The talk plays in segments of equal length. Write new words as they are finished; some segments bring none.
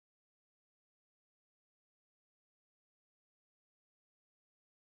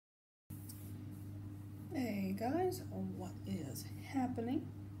Hey guys, what is happening?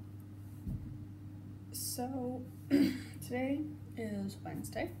 So, today is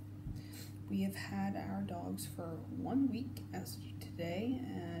Wednesday. We have had our dogs for 1 week as of today,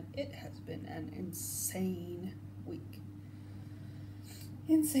 and it has been an insane week.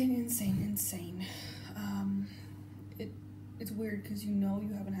 Insane. It's weird because you know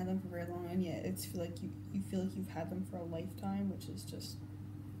you haven't had them for very long, and yet you feel like you've had them for a lifetime, which is just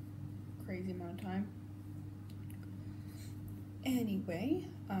crazy amount of time. Anyway,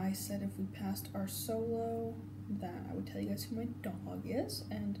 I said if we passed our solo that I would tell you guys who my dog is,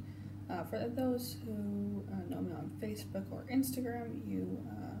 and for those who know me on Facebook or Instagram, you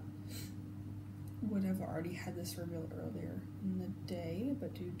would have already had this revealed earlier in the day,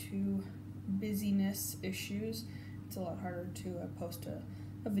 but due to busyness issues, it's a lot harder to post a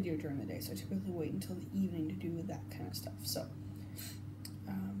video during the day, so I typically wait until the evening to do that kind of stuff. So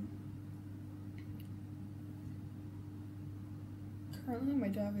currently my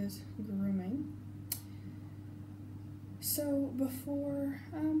dog is grooming. So before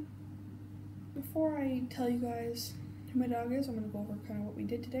I tell you guys who my dog is, I'm going to go over kind of what we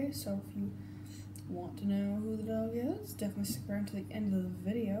did today. So if you want to know who the dog is, definitely stick around to the end of the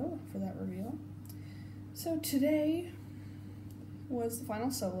video for that reveal. So today was the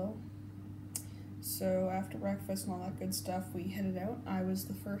final solo. So after breakfast and all that good stuff, we headed out. I was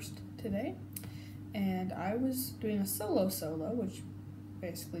the first today, and I was doing a solo, which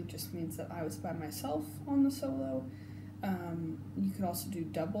basically just means that I was by myself on the solo. You could also do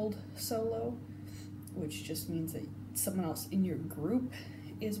doubled solo, which just means that someone else in your group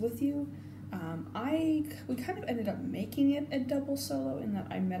is with you. We kind of ended up making it a double solo in that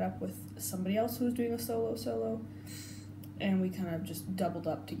I met up with somebody else who was doing a solo, and we kind of just doubled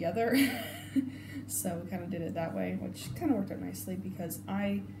up together. So we kind of did it that way, which kind of worked out nicely because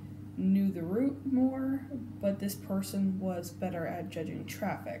I knew the route more, but this person was better at judging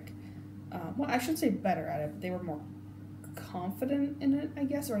traffic. Well, I shouldn't say better at it, but they were more confident in it, I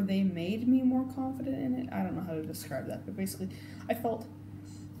guess, or they made me more confident in it. I don't know how to describe that, but basically I felt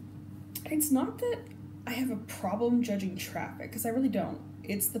it's not that I have a problem judging traffic, because I really don't.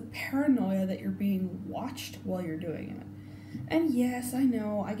 It's the paranoia that you're being watched while you're doing it. And yes, I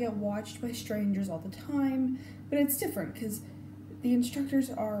know I get watched by strangers all the time, but it's different because the instructors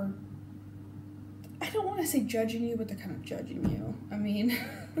are, I don't want to say judging you, but they're kind of judging you. I mean,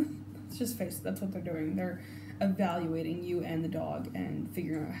 let's just face it, that's what they're doing. They're evaluating you and the dog and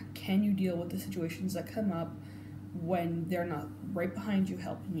figuring out, can you deal with the situations that come up when they're not right behind you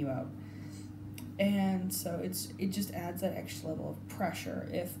helping you out. And so it just adds that extra level of pressure.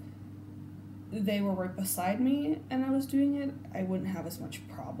 If they were right beside me and I was doing it, I wouldn't have as much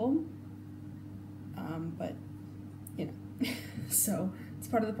problem. But, you know, so it's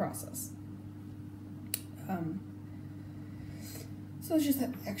part of the process. So it's just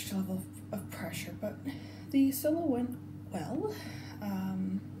that extra level of pressure. But the solo went well.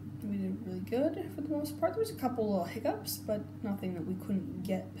 We did really good for the most part. There was a couple little hiccups, but nothing that we couldn't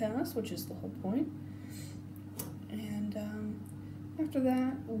get past, which is the whole point. And after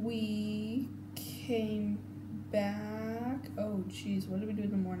that, we came back. Oh, geez, what did we do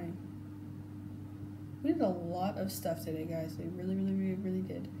in the morning? We did a lot of stuff today, guys. We really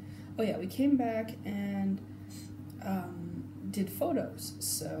did. Oh, yeah, we came back and did photos.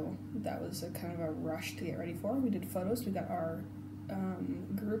 So that was a kind of a rush to get ready for. We did photos. We got our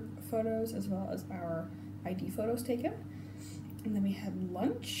group photos as well as our ID photos taken, and then we had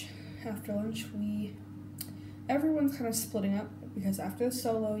lunch. After lunch, everyone's kind of splitting up because after the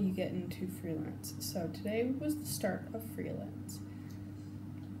solo you get into freelance. So today was the start of freelance.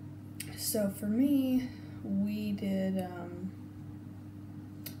 So for me, we did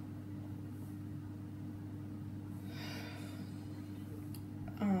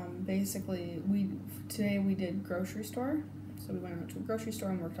basically today we did grocery store. So we went out to a grocery store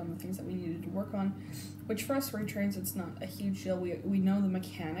and worked on the things that we needed to work on, which for us retrains, it's not a huge deal. We know the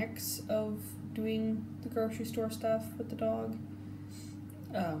mechanics of doing the grocery store stuff with the dog.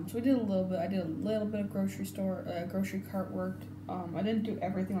 So we did a little bit. I did a little bit of grocery cart work. I didn't do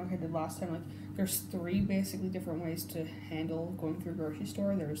everything like I did last time. Like, there's 3 basically different ways to handle going through a grocery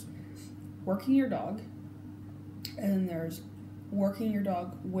store. There's working your dog, and then there's working your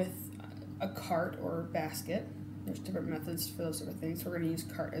dog with a cart or basket. There's different methods for those sort of things. So we're going to use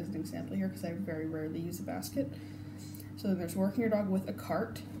cart as an example here because I very rarely use a basket. So then there's working your dog with a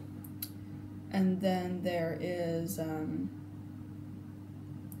cart, and then there is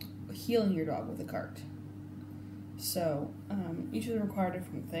healing your dog with a cart. So each of them require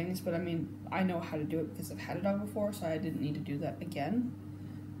different things, but I mean, I know how to do it because I've had a dog before, so I didn't need to do that again.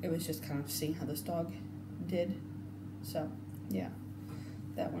 It was just kind of seeing how this dog did. So, yeah,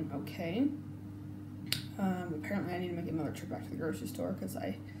 that went okay. Apparently I need to make another trip back to the grocery store because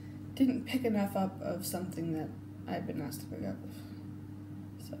I didn't pick enough up of something that I'd been asked to pick up.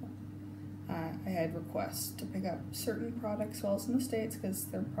 So, I had requests to pick up certain products while I was in the States because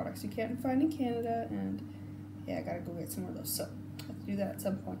they're products you can't find in Canada, and yeah, I gotta go get some more of those. So, I have to do that at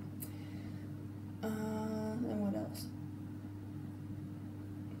some point. And what else?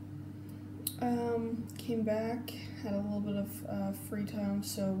 Came back, had a little bit of free time,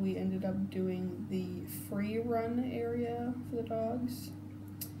 so we ended up doing the free run area for the dogs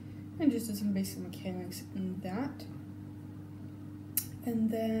and just did some basic mechanics in that. And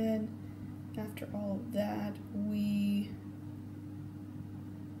then after all of that, we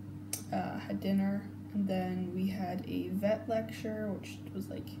had dinner, and then we had a vet lecture, which was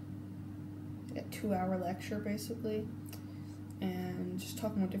like a 2-hour lecture basically. And just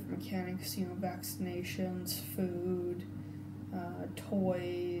talking about different mechanics, you know, vaccinations, food,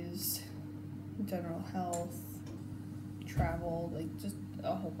 toys, general health, travel, like just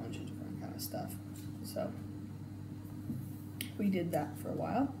a whole bunch of different kind of stuff. So we did that for a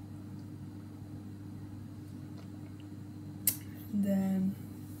while. And then,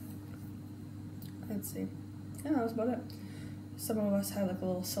 let's see, yeah, that was about it. Some of us had like a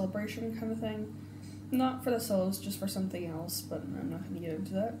little celebration kind of thing. Not for the solos, just for something else, but I'm not going to get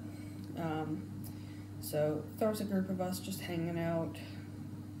into that. So there was a group of us just hanging out,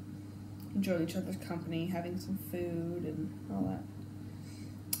 enjoying each other's company, having some food and all that.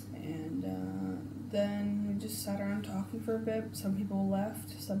 And then we just sat around talking for a bit. Some people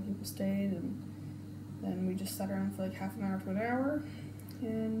left, some people stayed, and then we just sat around for like half an hour to an hour.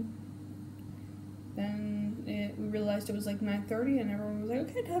 And then we realized it was like 9:30, and everyone was like,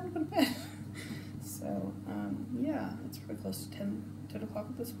 okay, time to go to bed. So, yeah, it's pretty close to 10 o'clock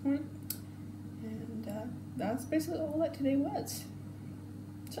at this point. And that's basically all that today was.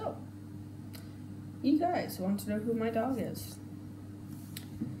 So, you guys want to know who my dog is?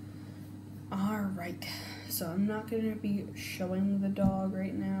 Alright, so I'm not going to be showing the dog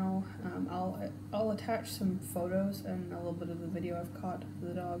right now. I'll attach some photos and a little bit of the video I've caught of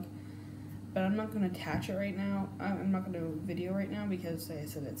the dog. But I'm not going to attach it right now. I'm not going to do a video right now because, like I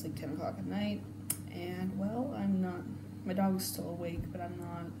said, it's like 10 o'clock at night. And, well, my dog's still awake, but I'm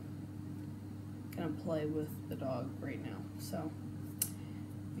not going to play with the dog right now. So,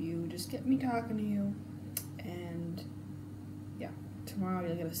 you just get me talking to you, and, yeah, tomorrow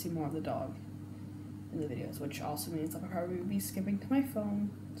you're going to see more of the dog in the videos, which also means I'll probably be skipping to my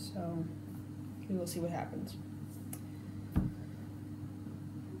phone, so we will see what happens.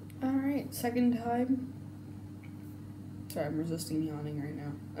 Alright, second time. Sorry, I'm resisting yawning right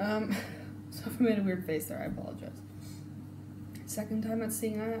now. So if I made a weird face there, I apologize. Second time at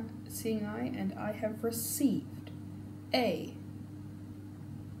Seeing Eye, and I have received a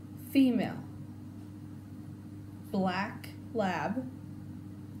female black lab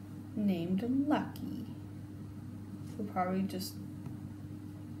named Lucky. Who probably just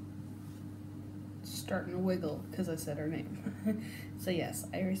starting to wiggle because I said her name. So yes,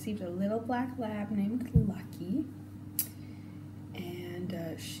 I received a little black lab named Lucky. And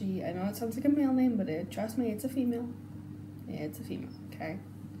I know it sounds like a male name, but trust me, it's a female. It's a female, okay?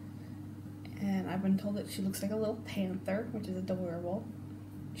 And I've been told that she looks like a little panther, which is adorable.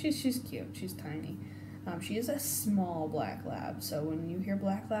 She's cute, she's tiny. She is a small black lab, so when you hear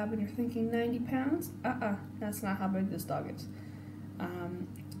black lab and you're thinking 90 pounds, that's not how big this dog is.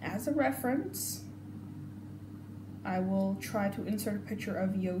 As a reference, I will try to insert a picture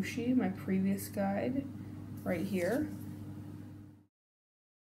of Yoshi, my previous guide, right here.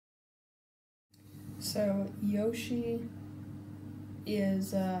 So Yoshi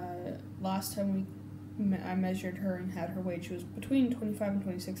is, last time I measured her and had her weight, she was between 25 and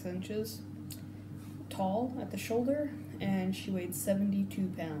 26 inches tall at the shoulder, and she weighed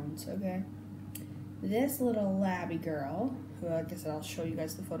 72 pounds, okay? This little labby girl, who like I said, I'll show you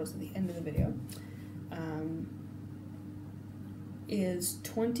guys the photos at the end of the video, is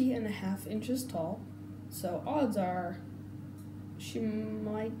 20.5 inches tall, so odds are she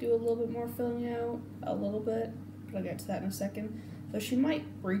might do a little bit more filling out, a little bit, but I'll get to that in a second. So she might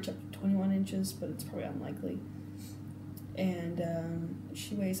reach up to 21 inches, but it's probably unlikely. And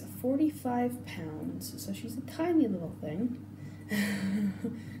she weighs 45 pounds, so she's a tiny little thing.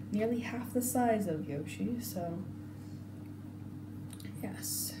 Nearly half the size of Yoshi, so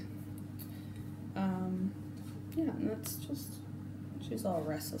yes. Yeah, and that's just, she's all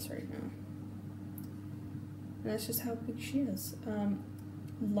restless right now. And that's just how big she is.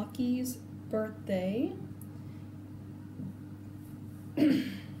 Lucky's birthday,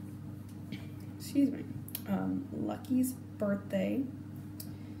 excuse me, Lucky's birthday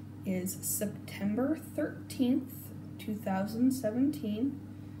is September 13th, 2017.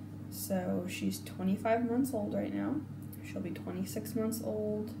 So she's 25 months old right now. She'll be 26 months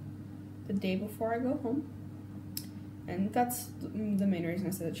old the day before I go home. And that's the main reason I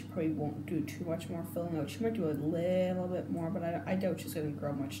said that she probably won't do too much more filling out. She might do a little bit more, but I doubt she's going to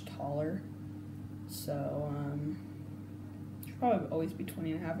grow much taller. So, she'll probably always be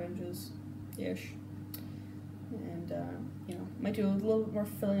 20.5 inches-ish. And, you know, might do a little bit more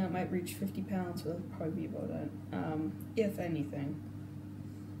filling out, might reach 50 pounds, so that'll probably be about it, if anything.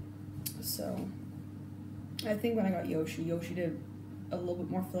 So, I think when I got Yoshi did a little bit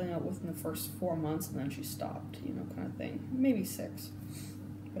more filling out within the first 4 months, and then she stopped, you know, kind of thing. Maybe 6,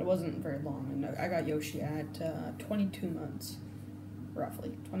 but it wasn't very long. And I got Yoshi at 22 months,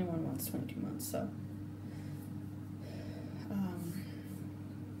 roughly 21 months, 22 months.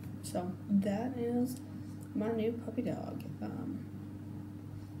 So that is my new puppy dog.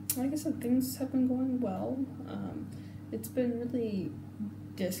 Like I said, things have been going well. It's been really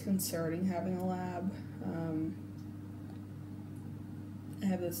disconcerting having a lab. I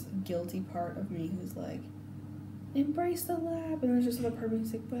have this guilty part of me who's like, embrace the lab, and there's just another part of me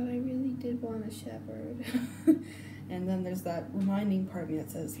who's like, but I really did want a shepherd. And then there's that reminding part of me that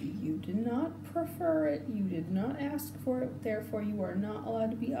says, you did not prefer it, you did not ask for it, therefore you are not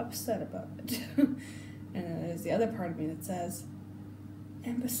allowed to be upset about it. And then there's the other part of me that says,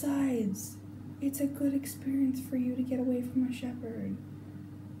 and besides, it's a good experience for you to get away from a shepherd.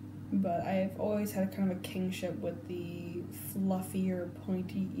 But I've always had kind of a kingship with the fluffier,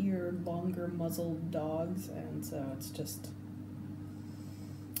 pointy-eared, longer muzzled dogs, and so it's just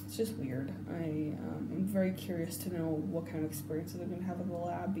weird. I'm very curious to know what kind of experiences I'm going to have with the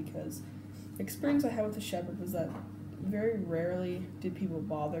lab, because the experience I had with the shepherd was that very rarely did people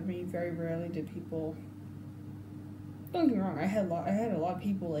bother me. Very rarely did people. Don't get me wrong. I had a lot of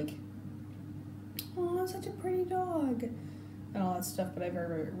people like, oh, such a pretty dog, and all that stuff, but I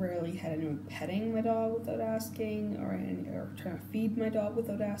very rarely had anyone petting my dog without asking, or trying to feed my dog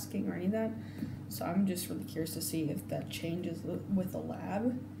without asking, or any of that. So I'm just really curious to see if that changes with the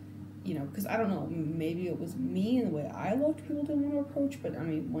lab, you know, because I don't know, maybe it was me and the way I looked, people didn't want to approach, but I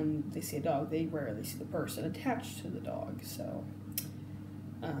mean, when they see a dog, they rarely see the person attached to the dog, so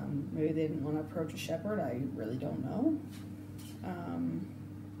maybe they didn't want to approach a shepherd. I really don't know.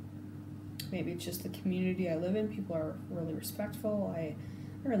 Maybe it's just the community I live in. People are really respectful. I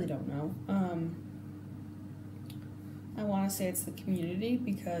really don't know. I want to say it's the community,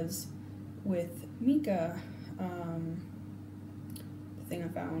 because with Mika, the thing I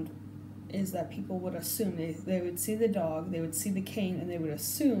found is that people would assume, they would see the dog, they would see the cane, and they would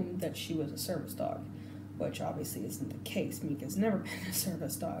assume that she was a service dog, which obviously isn't the case. Mika's never been a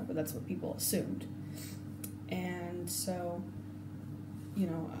service dog, but that's what people assumed. And so, you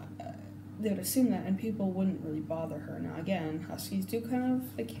know, they would assume that, and people wouldn't really bother her. Now, again, Huskies do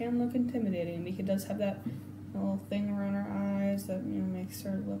they can look intimidating. Mika does have that little thing around her eyes that, you know, makes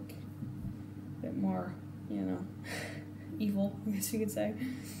her look a bit more, you know, evil, I guess you could say.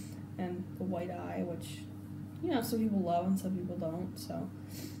 And the white eye, which, you know, some people love and some people don't, so.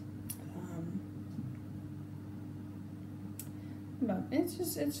 But it's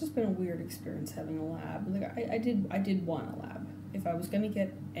just been a weird experience having a lab. Like, I did want a lab. If I was going to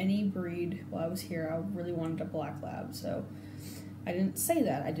get any breed while I was here, I really wanted a black lab. So I didn't say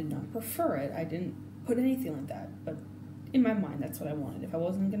that. I did not prefer it. I didn't put anything like that. But in my mind, that's what I wanted. If I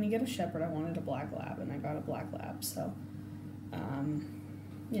wasn't going to get a shepherd, I wanted a black lab, and I got a black lab. So,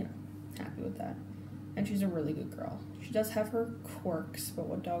 you know, happy with that. And she's a really good girl. She does have her quirks, but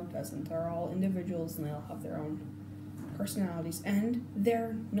what dog doesn't? They're all individuals, and they all have their own personalities, and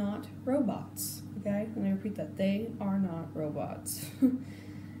they're not robots. Okay, let me repeat that. They are not robots.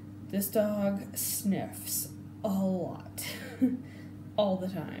 This dog sniffs a lot. All the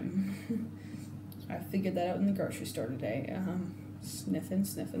time. I figured that out in the grocery store today. Sniffing.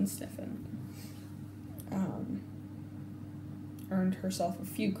 Earned herself a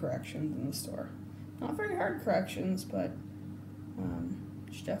few corrections in the store. Not very hard corrections, but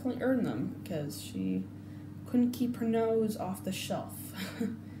she definitely earned them, because she couldn't keep her nose off the shelf.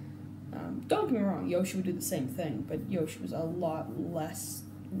 Don't get me wrong, Yoshi would do the same thing, but Yoshi was a lot less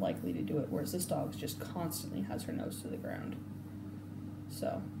likely to do it, whereas this dog just constantly has her nose to the ground.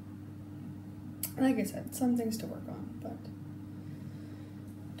 So, like I said, some things to work on, but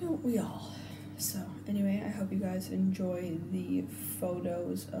don't we all? So, anyway, I hope you guys enjoy the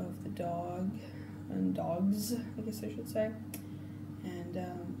photos of the dog, and dogs, I guess I should say. And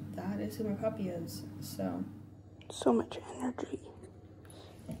that is who my puppy is, so. So much energy.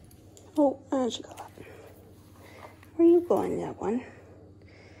 Oh, and she got up. Where are you going, that one?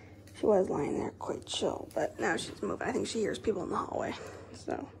 She was lying there quite chill, but now she's moving. I think she hears people in the hallway.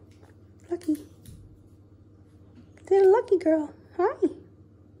 So, Lucky. Little Lucky girl. Hi. Come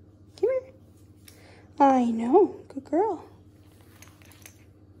here. I know. Good girl.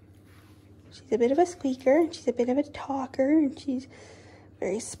 She's a bit of a squeaker. She's a bit of a talker. And she's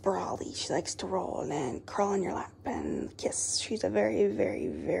very sprawly. She likes to roll and crawl on your lap and kiss. She's a very, very,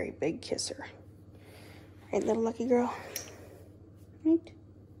 very big kisser. Right, little Lucky girl? Right?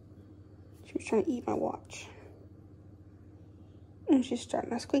 She was trying to eat my watch. And she's starting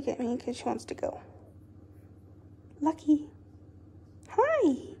to squeak at me because she wants to go. Lucky.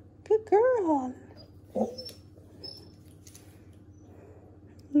 Hi. Good girl.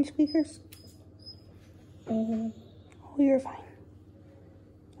 Any squeakers? Oh, you're fine.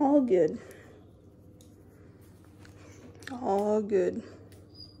 All good. All good.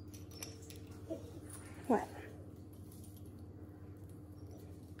 What?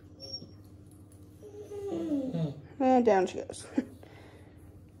 And down she goes.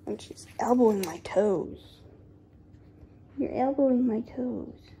 And she's elbowing my toes. You're elbowing my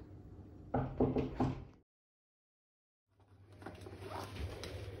toes.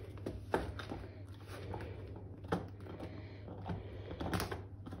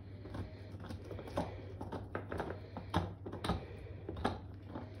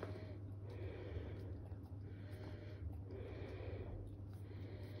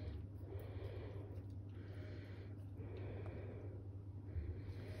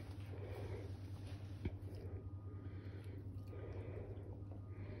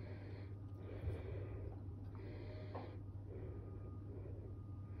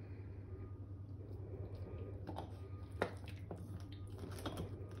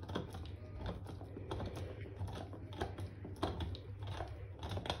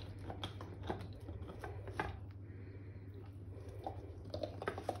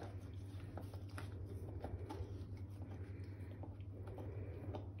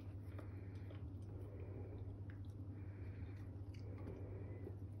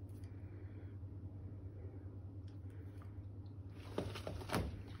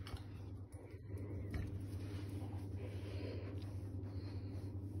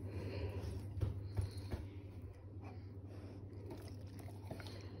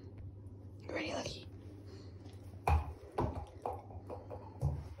 Ready, Lucky?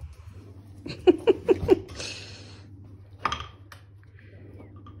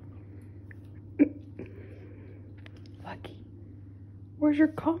 Lucky, where's your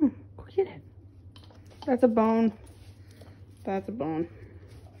comb? Go get it. That's a bone. That's a bone.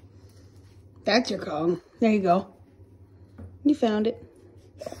 That's your comb. There you go. You found it.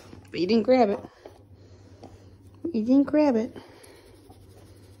 But you didn't grab it. You didn't grab it.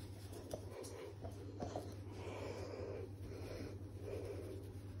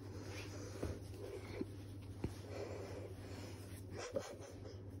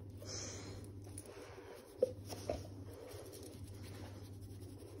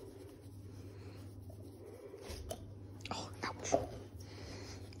 Oh, ouch.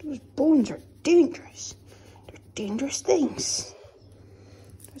 Those bones are dangerous. They're dangerous things.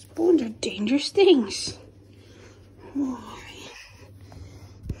 Those bones are dangerous things. Oh.